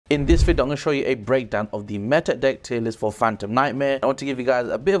In this video, I'm going to show you a breakdown of the meta deck tier list for Phantom Nightmare. I want to give you guys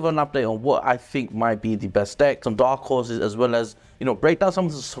a bit of an update on what I think might be the best deck, some dark horses, as well as, break down some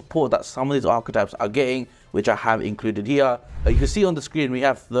of the support that some of these archetypes are getting, which I have included here. You can see on the screen, we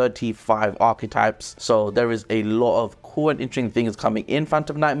have 35 archetypes. So there is a lot of cool and interesting things coming in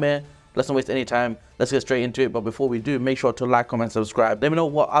Phantom Nightmare. Let's not waste any time. Let's get straight into it. But before we do, make sure to like, comment, subscribe. Let me know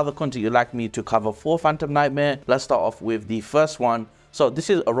what other content you'd like me to cover for Phantom Nightmare. Let's start off with the first one. So this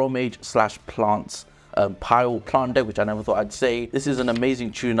is a Mage / plants pile plant deck, which I never thought I'd say. This is an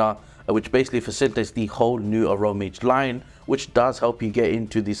amazing tuner which basically facilitates the whole new Mage line, which does help you get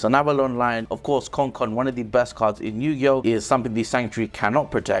into the Sanavalon line. Of course, Con, one of the best cards in Yu-Gi-Oh, is something the Sanctuary cannot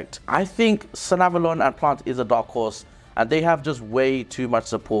protect. I think Sanavalon and Plant is a dark horse, and they have just way too much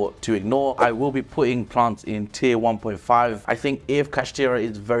support to ignore. I will be putting plants in tier 1.5. I think if Kashtira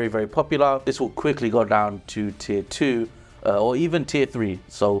is very, very popular, this will quickly go down to tier 2 or even tier 3.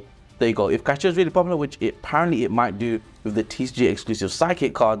 So there you go. If Kashtira is really popular, which apparently it might do with the TCG exclusive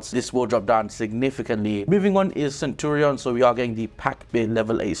psychic cards, this will drop down significantly. Moving on is Centurion. So we are getting the pack bid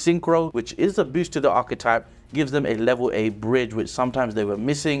level 8 synchro, which is a boost to the archetype, gives them a level 8 bridge, which sometimes they were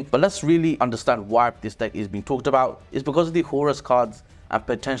missing. But let's really understand why this deck is being talked about. It's because of the Horus cards and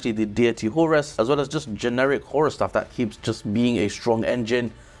potentially the deity Horus, as well as just generic Horus stuff that keeps just being a strong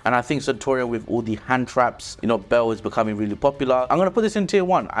engine. And I think Centurion, with all the hand traps, Bell is becoming really popular. I'm going to put this in tier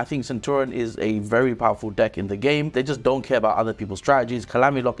 1. I think Centurion is a very powerful deck in the game. They just don't care about other people's strategies.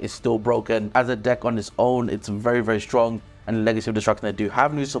 Calamity Lock is still broken. As a deck on its own, it's very, very strong. And Legacy of Destruction, they do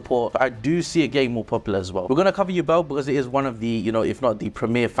have new support, but I do see it getting more popular as well. We're going to cover Yubel because it is one of the, if not the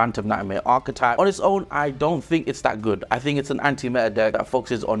premier Phantom Nightmare archetype. On its own, I don't think it's that good. I think it's an anti-meta deck that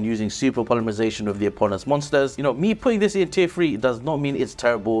focuses on using super polymerization of the opponent's monsters. Me putting this in tier 3 does not mean it's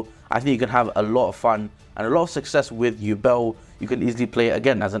terrible. I think you can have a lot of fun and a lot of success with Yubel. You can easily play it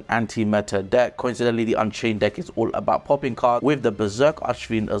again as an anti-meta deck. Coincidentally, the Unchained deck is all about popping cards with the Berserk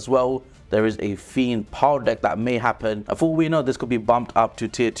Archfiend as well. There is a Fiend power deck that may happen. For all we know, this could be bumped up to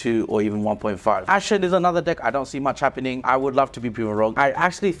tier 2 or even 1.5. Ashen is another deck I don't see much happening. I would love to be proven wrong. I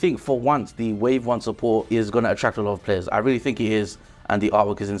actually think for once the wave 1 support is going to attract a lot of players. I really think it is, and the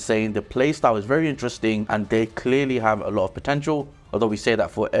artwork is insane. The playstyle is very interesting, and they clearly have a lot of potential. Although we say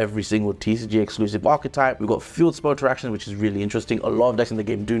that for every single TCG exclusive archetype. We've got field spell interaction, which is really interesting. A lot of decks in the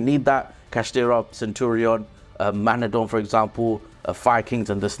game do need that. Kashtira, Centurion, Manadon, for example, Fire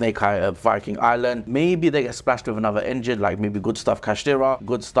Kings and the Snake Eye Fire King Island. Maybe they get splashed with another engine, like maybe Good Stuff Kashtira,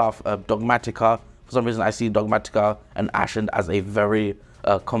 Good Stuff Dogmatica. For some reason, I see Dogmatica and Ashen as a very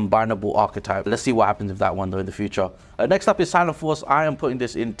combinable archetype. Let's see what happens with that one though in the future. Next up is Silent Force. I am putting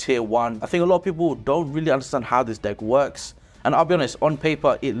this in tier 1. I think a lot of people don't really understand how this deck works. And I'll be honest, on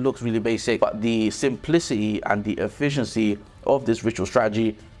paper, it looks really basic, but the simplicity and the efficiency of this ritual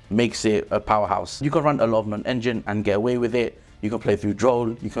strategy makes it a powerhouse. You can run a lot of non-engine and get away with it. You can play through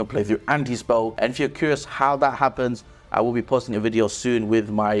Droll, you can play through Anti-Spell. And if you're curious how that happens, I will be posting a video soon with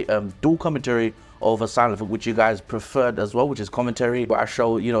my dual commentary over Silent Force, which you guys preferred as well, which is commentary, where I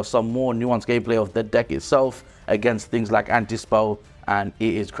show, some more nuanced gameplay of the deck itself against things like Anti-Spell. And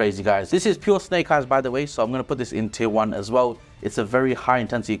it is crazy, guys. This is pure Snake Eyes, by the way, so I'm going to put this in tier 1 as well. It's a very high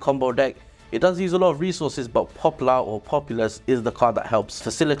intensity combo deck. It does use a lot of resources, but Popular or Populous is the card that helps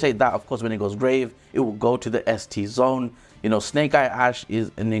facilitate that. Of course, when it goes grave, it will go to the ST zone. Snake Eye Ash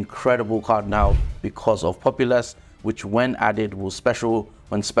is an incredible card now because of Populous, which when added will special.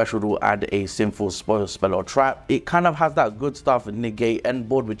 When special, will add a Sinful Spoil spell or trap. It kind of has that good stuff negate end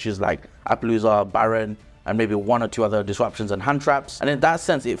board, which is like Appaloosa, Baron, and maybe 1 or 2 other disruptions and hand traps. And in that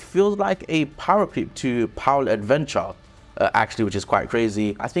sense, it feels like a power creep to Power Adventure, actually, which is quite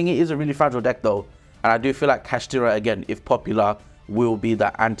crazy. I think it is a really fragile deck though, and I do feel like Kashtira, again, if popular, will be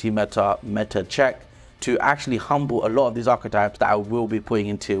the anti-meta meta check to actually humble a lot of these archetypes that I will be putting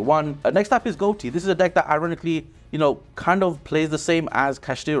in tier 1. Next up is Ghoti. This is a deck that ironically, kind of plays the same as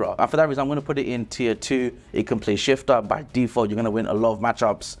Kashtira. And for that reason, I'm going to put it in tier 2. It can play Shifter. By default, you're going to win a lot of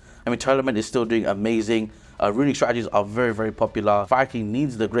matchups. Tournament is still doing amazing. Runic strategies are very, very popular. Fire King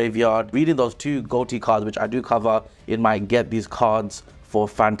needs the graveyard. Reading those 2 Ghoti cards, which I do cover in my Get These Cards for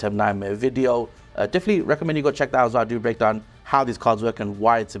Phantom Nightmare video. Definitely recommend you go check that out as well. I do break down how these cards work and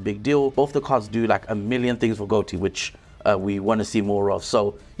why it's a big deal. Both the cards do like a million things for Ghoti, which we want to see more of.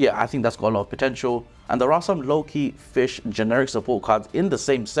 So yeah, I think that's got a lot of potential. And there are some low-key fish generic support cards in the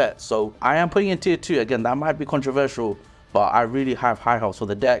same set. So I am putting in tier 2. Again, that might be controversial, but I really have high hopes for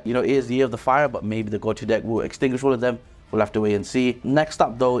the deck. It is the Year of the Fire, but maybe the Ghoti deck will extinguish all of them. We'll have to wait and see. Next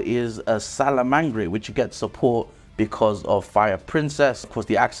up though is a Salamangre, which gets support because of Fire Princess. Of course,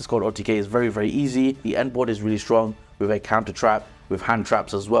 the access code OTK is very, very easy. The end board is really strong with a counter trap with hand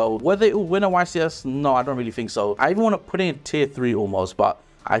traps as well. Whether it will win a YCS, no, I don't really think so. I even want to put it in tier 3 almost, but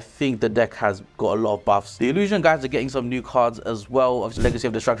I think the deck has got a lot of buffs. The Illusion guys are getting some new cards as well. Obviously, Legacy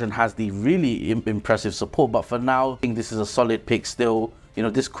of Destruction has the really impressive support, but for now, I think this is a solid pick still. You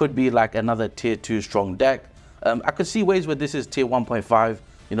know, this could be like another tier 2 strong deck. I could see ways where this is tier 1.5,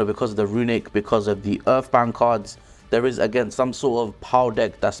 you know, because of the Runic, because of the Earthbound cards. There is, again, some sort of power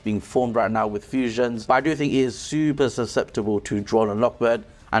deck that's being formed right now with fusions. But I do think it is super susceptible to Drawn and Lockbird,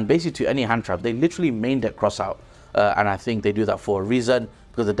 and basically to any hand trap. They literally main deck cross out. And I think they do that for a reason,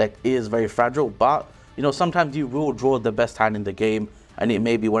 because the deck is very fragile. But, you know, sometimes you will draw the best hand in the game, and it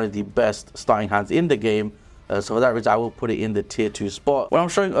may be one of the best starting hands in the game. So for that reason, I will put it in the tier 2 spot. When I'm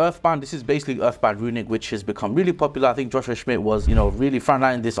showing Earthbound, this is basically Earthbound Runic, which has become really popular. I think Joshua Schmidt was, you know, really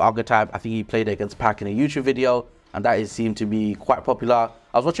frontlining this archetype. I think he played against Pack in a YouTube video, and that seemed to be quite popular.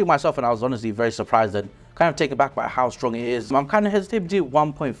 I was watching myself, and I was honestly very surprised and kind of taken back by how strong it is. I'm kind of hesitating to do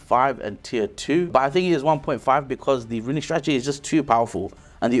 1.5 and tier 2, but I think it is 1.5 because the Runic strategy is just too powerful.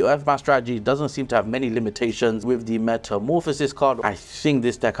 And the Earthbound strategy doesn't seem to have many limitations. With the Metamorphosis card, I think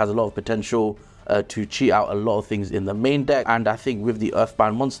this deck has a lot of potential to cheat out a lot of things in the main deck. And I think with the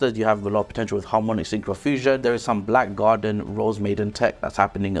Earthbound monsters, you have a lot of potential with Harmonic Synchro Fusion. There is some Black Garden Rose Maiden tech that's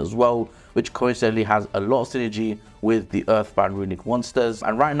happening as well, which coincidentally has a lot of synergy with the Earthbound Runic monsters.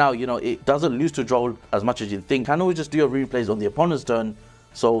 And right now, you know, it doesn't lose to Droll as much as you think. Can always just do your replays on the opponent's turn.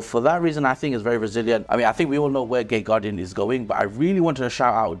 So for that reason, I think it's very resilient. I mean, I think we all know where Gate Guardian is going, but I really wanted to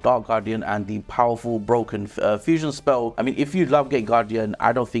shout out Dark Guardian and the powerful broken fusion spell. I mean, if you love Gate Guardian,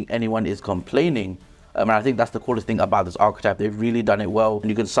 I don't think anyone is complaining. And I think that's the coolest thing about this archetype. They've really done it well. And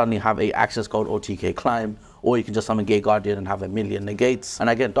you can suddenly have a access code or TK climb, or you can just summon Gate Guardian and have a million negates. And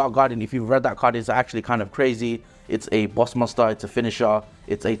again, Dark Guardian, if you've read that card, it's actually kind of crazy. It's a boss monster, it's a finisher,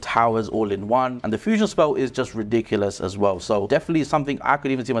 it's a towers all in one, and the fusion spell is just ridiculous as well. So definitely something I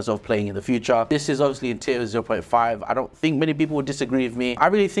could even see myself playing in the future. This is obviously in tier 0.5. I don't think many people would disagree with me. I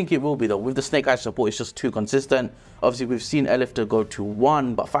really think it will be though. With the Snake Eyes support, it's just too consistent. Obviously, we've seen Elifter go to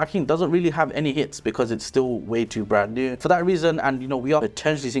 1, but Fire King doesn't really have any hits because it's still way too brand new. For that reason, and you know, we are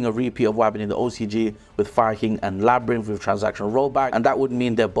potentially seeing a repeat of what happened in the OCG with Fire King and Labyrinth with transaction rollback, and that would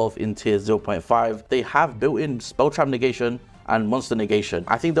mean they're both in tier 0.5. They have built-in spell trap negation and monster negation.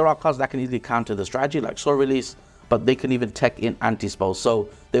 I think there are cards that can easily counter the strategy, like Soul Release, but they can even tech in anti-spells, so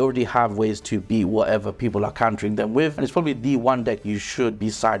they already have ways to beat whatever people are countering them with, and it's probably the one deck you should be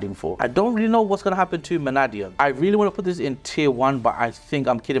siding for. I don't really know what's going to happen to Mannadium. I really want to put this in tier 1, but I think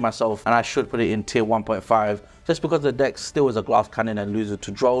I'm kidding myself, and I should put it in tier 1.5, just because the deck still is a glass cannon and loses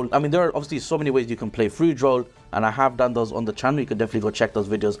to Droll. I mean, there are obviously so many ways you can play through Droll, and I have done those on the channel. You can definitely go check those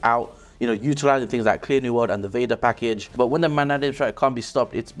videos out. You know, utilizing things like Clear New World and the Vader package. But when the Mannadium strike can't be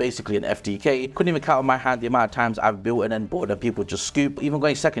stopped, it's basically an FTK. Couldn't even count on my hand the amount of times I've built and then bought and people just scoop. Even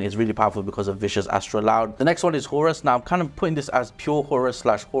going second is really powerful because of Vicious Astral Loud. The next one is Horus. Now I'm kind of putting this as pure Horus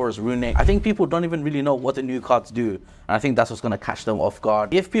 / Horus Runic. I think people don't even really know what the new cards do, and I think that's what's going to catch them off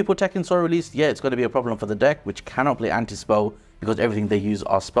guard. If people tech in Soul Release, yeah, it's going to be a problem for the deck, which cannot play anti-spell, because everything they use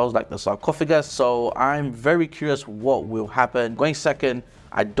are spells like the Sarcophagus. So I'm very curious what will happen. Going second,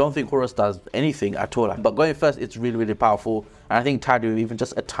 I don't think Horus does anything at all. But going first, it's really, really powerful. And I think tied with even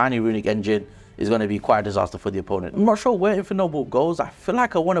just a tiny Runic engine is going to be quite a disaster for the opponent. I'm not sure where Infinite Noble goes. I feel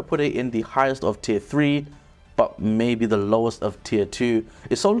like I want to put it in the highest of tier 3, but maybe the lowest of tier 2.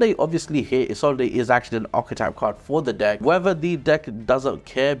 Isolde obviously here. Isolde is actually an archetype card for the deck. Whether the deck doesn't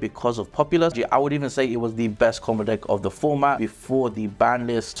care because of popularity, I would even say it was the best combo deck of the format before the ban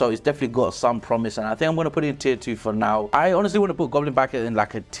list. So it's definitely got some promise, and I think I'm going to put it in tier 2 for now. I honestly want to put Goblin Biker in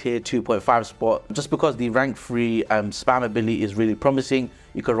like a tier 2.5 spot, just because the rank 3 spam ability is really promising.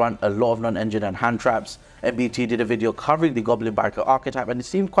 You could run a lot of non-engine and hand traps. MBT did a video covering the Goblin Biker archetype, and it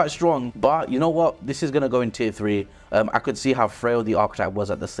seemed quite strong. But you know what? This is going to go in tier 3. I could see how frail the archetype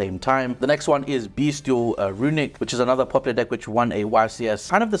was at the same time. The next one is Bestial Runic, which is another popular deck which won a YCS.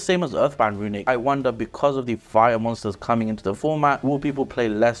 Kind of the same as Earthbound Runic. I wonder, because of the fire monsters coming into the format, will people play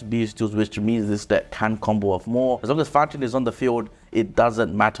less Bestials, which means this deck can combo off more. As long as Fountain is on the field, it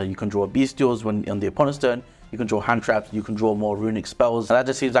doesn't matter. You can draw Bestials when on the opponent's turn. You can draw hand traps, you can draw more runic spells, and that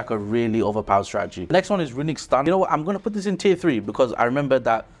just seems like a really overpowered strategy. The next one is Runic Stun. You know what, I'm going to put this in tier 3 because I remember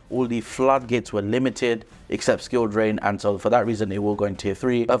that all the floodgates were limited except Skill Drain, and so for that reason it will go in tier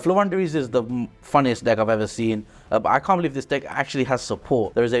 3. Floowandereeze is the funniest deck I've ever seen, but I can't believe this deck actually has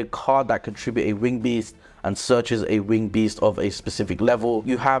support. There is a card that contributes a Wing Beast and searches a Wing Beast of a specific level.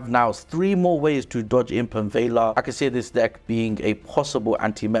 You have now 3 more ways to dodge Imp and Veiler. I can see this deck being a possible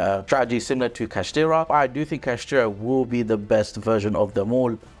anti-meta strategy similar to Kashtira, but I do think Kashtira will be the best version of them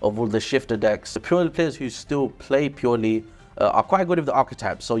all, of all the shifter decks. The purely players who still play purely are quite good with the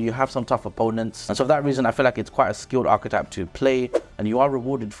archetypes, so you have some tough opponents, and so for that reason I feel like it's quite a skilled archetype to play and you are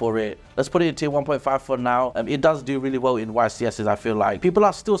rewarded for it. Let's put it in tier 1.5 for now. It does do really well in YCSs. I feel like people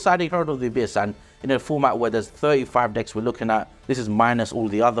are still siding Herald of the Abyss, and in a format where there's 35 decks we're looking at, this is minus all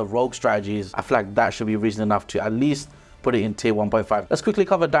the other rogue strategies, I feel like that should be reason enough to at least put it in tier 1.5. Let's quickly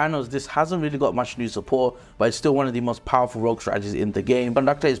cover Dinos. This hasn't really got much new support, but it's still one of the most powerful rogue strategies in the game.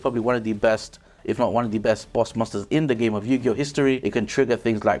 Conductor is probably one of the best, if not one of the best boss monsters in the game of Yu-Gi-Oh history. It can trigger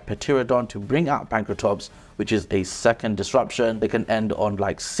things like Pterodon to bring out Pancratops, which is a second disruption. They can end on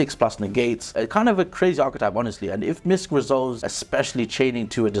like 6+ negates. Kind of a crazy archetype, honestly. And if Misc resolves, especially chaining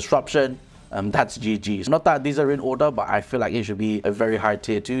to a disruption, that's GG. Not that these are in order, but I feel like it should be a very high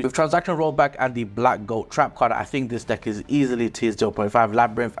tier 2. With Transaction Rollback and the Black Goat Trap card, I think this deck is easily tier 0.5.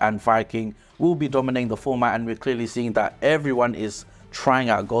 Labyrinth and Fire King will be dominating the format, and we're clearly seeing that everyone is trying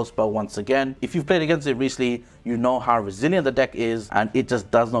out Ghost Spell once again. If you've played against it recently, you know how resilient the deck is, and it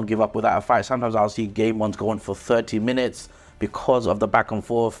just does not give up without a fight. Sometimes I'll see game ones going for 30 minutes because of the back and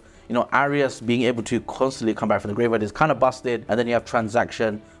forth. You know, Arias being able to constantly come back from the graveyard is kind of busted. And then you have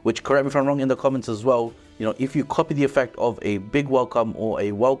Transaction, which, correct me if I'm wrong in the comments as well, you know, if you copy the effect of a big welcome or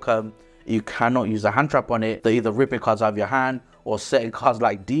a welcome, you cannot use a hand trap on it. They're either ripping cards out of your hand or setting cards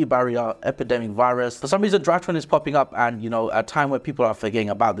like D-Barrier, Epidemic Virus. For some reason, Drive Train is popping up, and, you know, a time where people are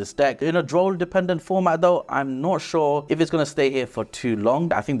forgetting about this deck. In a Droll-dependent format, though, I'm not sure if it's going to stay here for too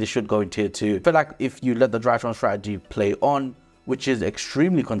long. I think this should go in tier 2. I feel like if you let the Drive Train strategy play on, which is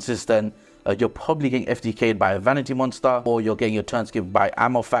extremely consistent, you're probably getting FDK'd by a Vanity Monster, or you're getting your turn skipped by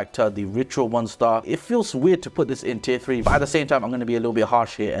Ammo Factor, the Ritual Monster. It feels weird to put this in tier 3, but at the same time, I'm going to be a little bit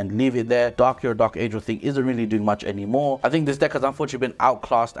harsh here and leave it there. Dark Hero, Dark Angel thing isn't really doing much anymore. I think this deck has unfortunately been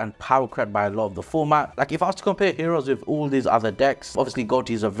outclassed and power crept by a lot of the format. Like, if I was to compare heroes with all these other decks, obviously Ghoti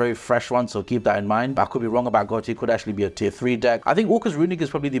is a very fresh one, so keep that in mind. But I could be wrong about Ghoti. It could actually be a tier 3 deck. I think Orcus Runic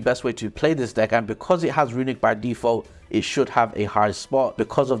is probably the best way to play this deck, and because it has Runic by default, it should have a high spot.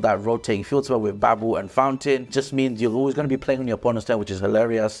 Because of that rotating field spell with Babble and Fountain, just means you're always going to be playing on your opponent's turn, which is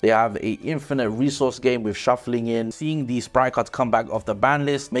hilarious. They have a infinite resource game with shuffling in. Seeing these sprite cards come back off the ban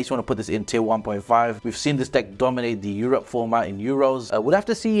list makes you want to put this in tier 1.5. We've seen this deck dominate the Europe format in Euros. We'll have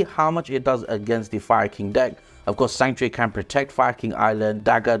to see how much it does against the Fire King deck. Of course, Sanctuary can protect Fire King Island.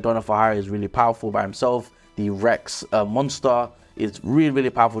 Dagger, Donna for Hire is really powerful by himself. The Rex monster is really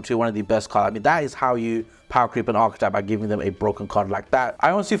powerful too, one of the best cards. I mean, that is how you power creep an archetype, by giving them a broken card like that.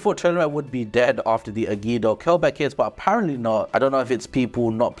 I honestly thought Tournament would be dead after the Agido Kelbeck hits, but apparently not. I don't know if it's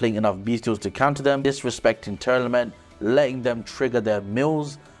people not playing enough bestials to counter them, disrespecting Tournament, letting them trigger their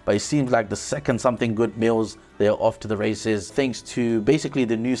mills, but it seems like the second something good mills, they're off to the races, thanks to basically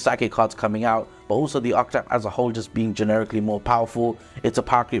the new Psychic cards coming out, but also the archetype as a whole just being generically more powerful. It's a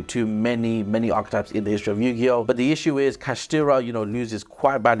power creep to many archetypes in the history of Yu-Gi-Oh! But the issue is Kashtira, you know, loses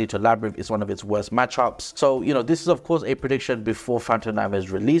quite badly to Labyrinth. It's one of its worst matchups. So, you know, this is of course a prediction before Phantom Nightmare is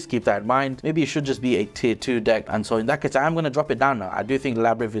released. Keep that in mind. Maybe it should just be a tier 2 deck. And so in that case, I'm going to drop it down now. I do think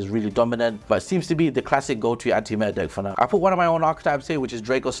Labyrinth is really dominant, but it seems to be the classic go-to anti-meta deck for now. I put one of my own archetypes here, which is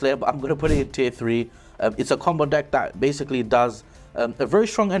Draco Slayer, but I'm going to put it in tier 3. It's a combo deck that basically does a very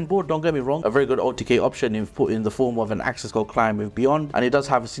strong end board, don't get me wrong, a very good OTK option in the form of an Access Code Climb with Beyond, and it does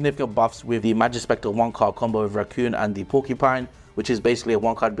have significant buffs with the Magic Spectre 1-card combo with Raccoon and the Porcupine, which is basically a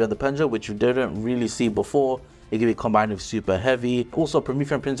 1-card Beyond the Pendulum, which you didn't really see before. It can be combined with Super Heavy. Also,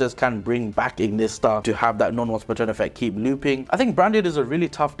 Promethean Princess can bring back Ignista to have that non-once per turn effect keep looping. I think Branded is a really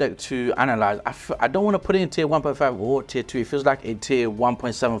tough deck to analyze. I don't want to put it in tier 1.5 or tier 2. It feels like a tier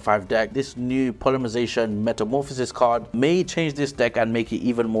 1.75 deck. This new Polymerization Metamorphosis card may change this deck and make it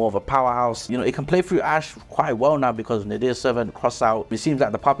even more of a powerhouse. You know, it can play through Ash quite well now because Nadir Servant, Cross Out. It seems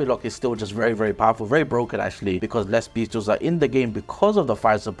like the Puppy Lock is still just very powerful, very broken actually, because less bestials are in the game because of the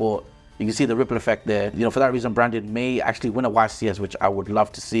fire support. You can see the ripple effect there. You know, for that reason, Branded may actually win a YCS, which I would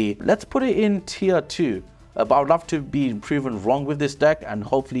love to see. Let's put it in tier 2. But I would love to be proven wrong with this deck, and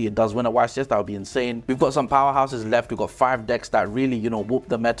hopefully it does win a YCS. That would be insane. We've got some powerhouses left. We've got 5 decks that really, you know, whooped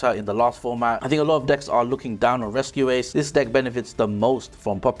the meta in the last format. I think a lot of decks are looking down on Rescue Ace. This deck benefits the most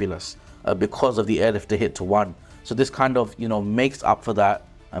from Populous because of the airlifter hit to 1. So this kind of, you know, makes up for that.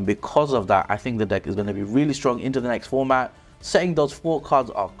 And because of that, I think the deck is going to be really strong into the next format. Setting those 4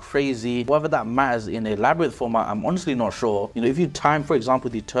 cards are crazy. Whether that matters in a Labyrinth format, I'm honestly not sure. You know, if you time, for example,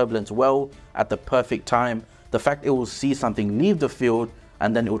 the Turbulence well at the perfect time, the fact it will see something leave the field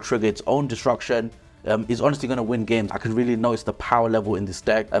and then it will trigger its own destruction, is honestly going to win games. I can really notice the power level in this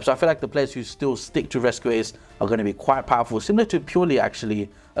deck. So I feel like the players who still stick to Rescue Ace are going to be quite powerful, similar to Purely actually,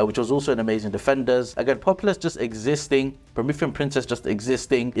 which was also an amazing defenders. Again, Populous just existing, Promethean Princess just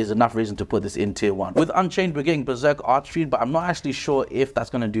existing is enough reason to put this in tier 1. With Unchained, we're getting Berserk Archery, but I'm not actually sure if that's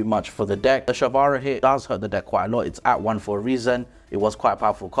going to do much for the deck. The Shavara hit does hurt the deck quite a lot. It's at 1 for a reason. It was quite a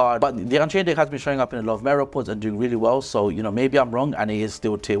powerful card, but the Unchained deck has been showing up in a lot of meta reports and doing really well. So, you know, maybe I'm wrong and it is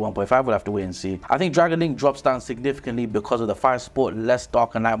still tier 1.5. We'll have to wait and see. I think Dragon Link drops down significantly because of the fire support. Less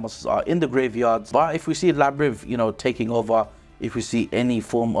Dark and Night monsters are in the graveyards. But if we see Labyrinth, you know, taking over, if we see any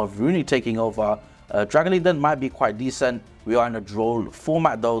form of Runic taking over, Dragon Link then might be quite decent. We are in a droll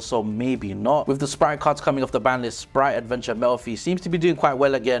format though, so maybe not. With the Sprite cards coming off the ban list, Sprite Adventure Melfi seems to be doing quite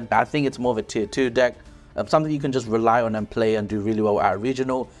well again. I think it's more of a tier 2 deck. Something you can just rely on and play and do really well at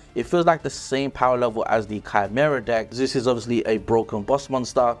regional. It feels like the same power level as the Chimera deck. This is obviously a broken boss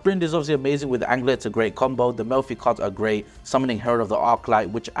monster. Brynn is obviously amazing with Angler. It's a great combo. The Melfi cards are great. Summoning Herald of the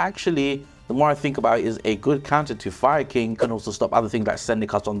Arclight, which actually, the more I think about it, is a good counter to Fire King. Can also stop other things like sending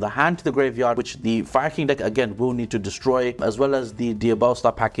cards on the hand to the graveyard, which the Fire King deck again will need to destroy, as well as the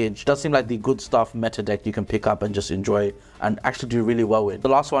Diabellstar package. Does seem like the good stuff meta deck you can pick up and just enjoy and actually do really well with. The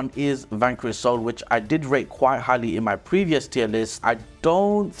last one is Vanquish Soul, which I did rate quite highly in my previous tier list. I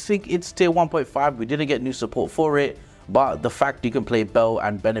don't think it's tier 1.5. We didn't get new support for it, but the fact you can play Bell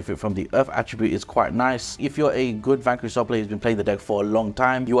and benefit from the Earth attribute is quite nice. If you're a good Vanquish Soul player who's been playing the deck for a long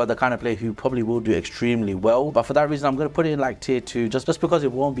time, you are the kind of player who probably will do extremely well. But for that reason, I'm going to put it in like tier 2, just because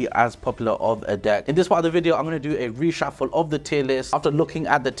it won't be as popular of a deck. In this part of the video, I'm going to do a reshuffle of the tier list. After looking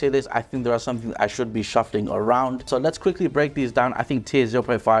at the tier list, I think there are some things I should be shuffling around. So let's quickly break these down. I think tier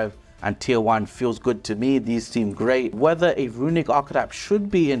 0.5 and tier 1 feels good to me. These seem great. Whether a Runic archetype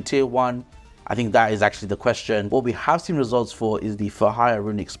should be in tier 1, I think that is actually the question. What we have seen results for is the For Hire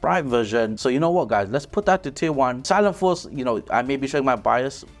Runic Sprite version. So you know what, guys, let's put that to tier 1. Silent Force, you know, I may be showing my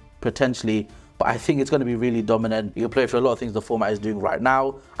bias potentially, but I think it's going to be really dominant. You can play for a lot of things the format is doing right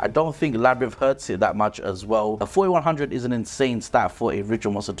now. I don't think Labyrinth hurts it that much as well. A 4100 is an insane stat for a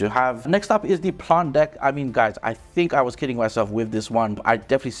ritual monster to have. Next up is the plant deck. I mean, guys, I think I was kidding myself with this one. I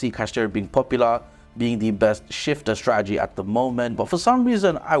definitely see Kashtira being popular, being the best shifter strategy at the moment, but for some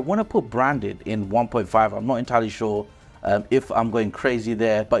reason I want to put Branded in 1.5. I'm not entirely sure if I'm going crazy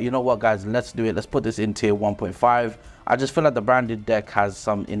there, but you know what, guys, let's do it. Let's put this in tier 1.5. I just feel like the Branded deck has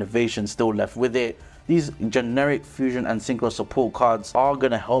some innovation still left with it. These generic fusion and synchro support cards are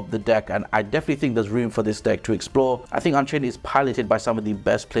going to help the deck, and I definitely think there's room for this deck to explore. I think Unchained is piloted by some of the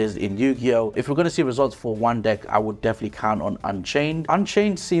best players in Yu-Gi-Oh! If we're going to see results for one deck, I would definitely count on Unchained.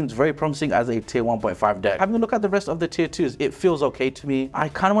 Unchained seems very promising as a tier 1.5 deck. Having a look at the rest of the tier 2s, it feels okay to me. I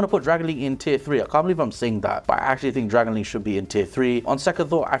kind of want to put Dragon Link in tier 3. I can't believe I'm saying that, but I actually think Dragon Link should be in tier 3. On second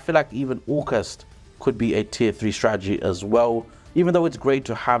thought, I feel like even Orcust could be a tier 3 strategy as well. Even though it's great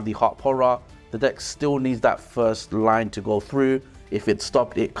to have the Hot Horror, the deck still needs that first line to go through. If it's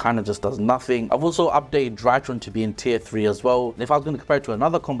stopped, it kind of just does nothing. I've also updated Drytron to be in tier 3 as well. And if I was going to compare it to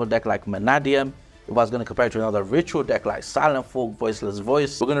another combo deck like Manadium, if I was going to compare it to another ritual deck like Silent Folk, Voiceless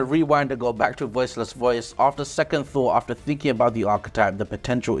Voice, we're going to rewind and go back to Voiceless Voice. After second thought, after thinking about the archetype, the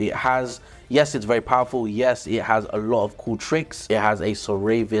potential it has, yes, it's very powerful. Yes, it has a lot of cool tricks. It has a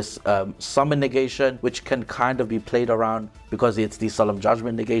Soravis summon negation, which can kind of be played around because it's the Solemn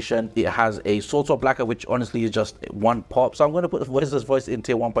Judgment negation. It has a Sword Swap Blacker, which honestly is just one pop. So I'm going to put Voiceless Voice in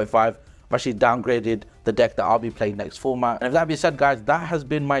tier 1.5. I've actually downgraded the deck that I'll be playing next format. And if that being said, guys, that has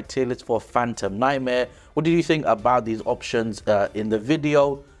been my tier list for Phantom Nightmare. What did you think about these options in the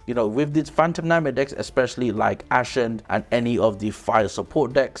video? You know, with these Phantom Nightmare decks, especially like Ashen and any of the fire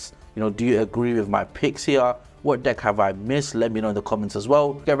support decks, you know, do you agree with my picks here? What deck have I missed? Let me know in the comments as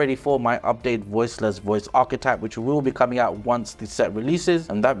well. Get ready for my update Voiceless Voice archetype, which will be coming out once the set releases.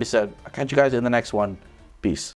 And that being said, I'll catch you guys in the next one. Peace.